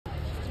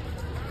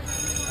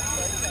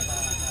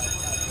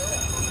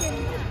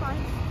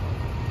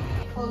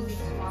closes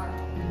tomorrow.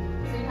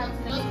 So you have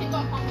to know. You can go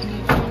home when you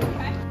do,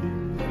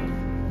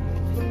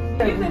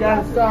 okay? We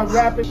gotta start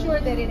rapping. Sure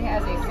that it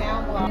has a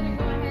sound block. I'm gonna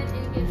go ahead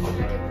and get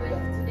started with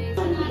today's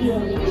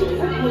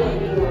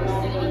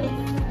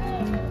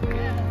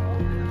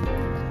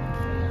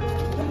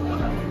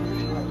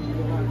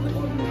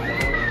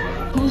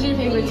Who's your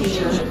favorite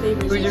teacher?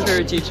 Who's your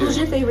favorite teacher? Who's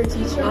your favorite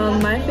teacher?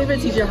 My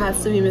favorite teacher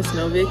has to be Miss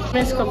Novick.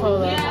 Miss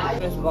Coppola.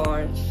 Miss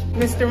Barnes.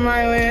 Mr.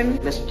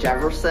 Mylan. Miss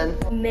Jefferson.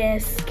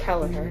 Miss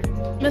Kelleher.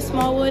 Miss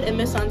Smallwood and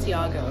Miss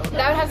Santiago.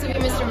 That would have to be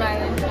Mr.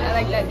 Mylan. I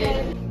like that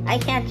dude. I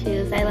can't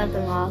choose. I love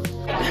them all.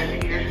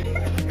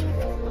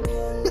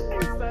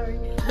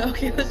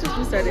 Okay, let's just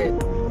restart it.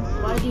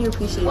 Why do you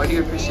appreciate Why do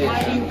you appreciate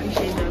Why do them? you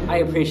appreciate them? I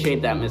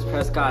appreciate that Miss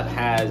Prescott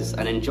has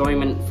an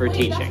enjoyment for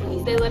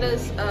teaching. They let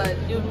us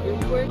do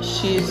group work.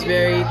 She's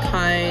very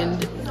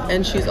kind,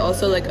 and she's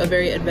also like a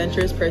very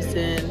adventurous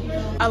person.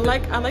 I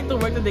like the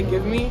work that they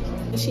give me.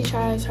 She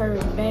tries her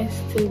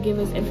best to give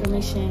us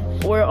information.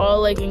 We're all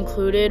like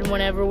included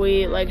whenever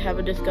we like have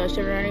a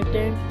discussion or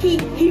anything.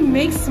 He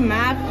makes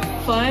math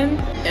fun.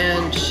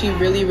 And she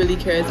really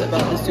cares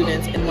about the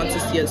students and wants to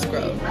see us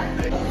grow.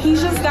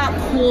 He's just that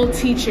cool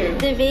teacher.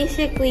 They're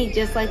basically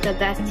just like the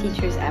best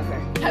teachers ever.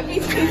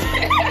 Happy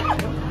teacher.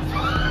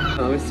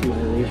 Oh, it's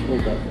really cool.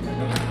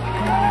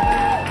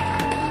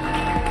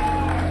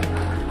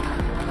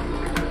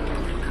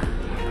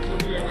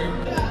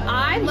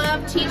 I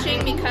love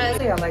teaching because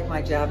I like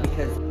my job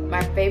because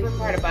my favorite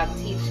part about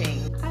teaching.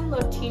 I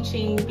love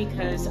teaching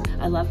because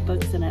I love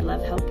books and I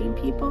love helping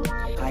people.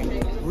 I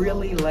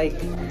really like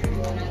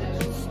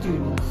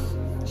students,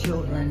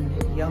 children,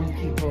 young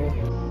people.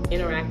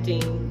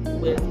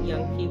 Interacting with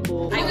young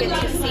people. I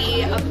get to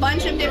see a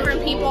bunch of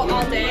different people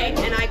all day,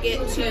 and I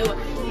get to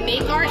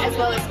make art as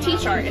well as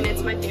teach art, and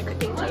it's my favorite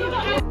thing to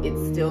do.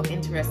 It's still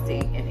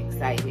interesting and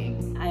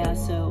exciting. I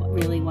also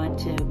really want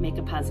to make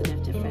a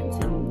positive difference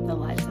in the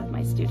lives of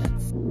my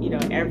students. You know,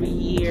 every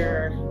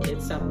year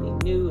it's something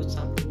new, it's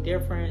something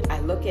different. I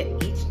look at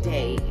each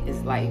day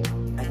as like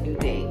a new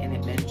day, an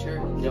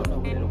adventure. You don't know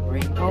what it'll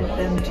bring. Help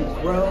them to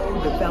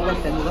grow, develop,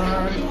 and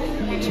learn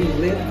to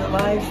live the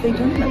lives they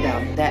dream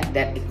about.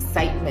 That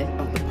excitement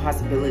of the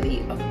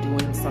possibility of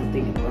doing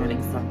something and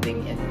learning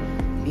something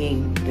and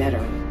being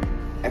better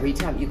every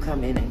time you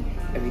come in and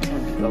every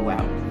time you go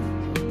out.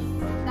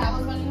 That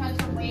was when you had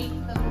to rate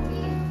the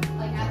movie,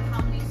 like at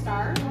how many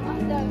stars?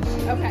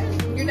 Okay,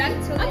 you're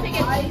done? So I'll take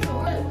it.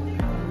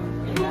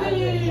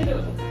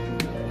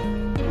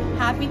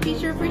 Happy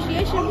Teacher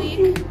Appreciation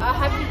Week.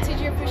 Happy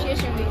Teacher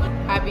Appreciation Week.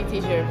 Happy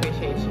Teacher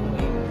Appreciation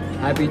Week.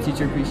 Happy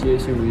Teacher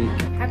Appreciation Week.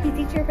 Happy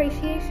Teacher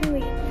Appreciation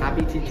Week.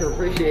 Happy Teacher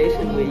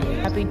Appreciation Week.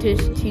 Happy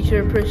Teacher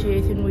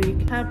Appreciation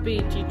Week.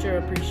 Happy Teacher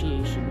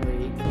Appreciation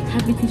Week.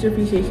 Happy Teacher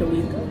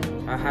Appreciation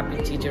Week. Happy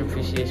Teacher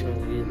Appreciation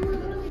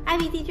Week.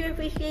 Happy Teacher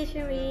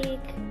Appreciation Week.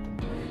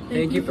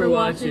 Thank you for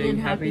watching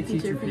Happy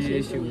Teacher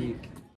Appreciation Week.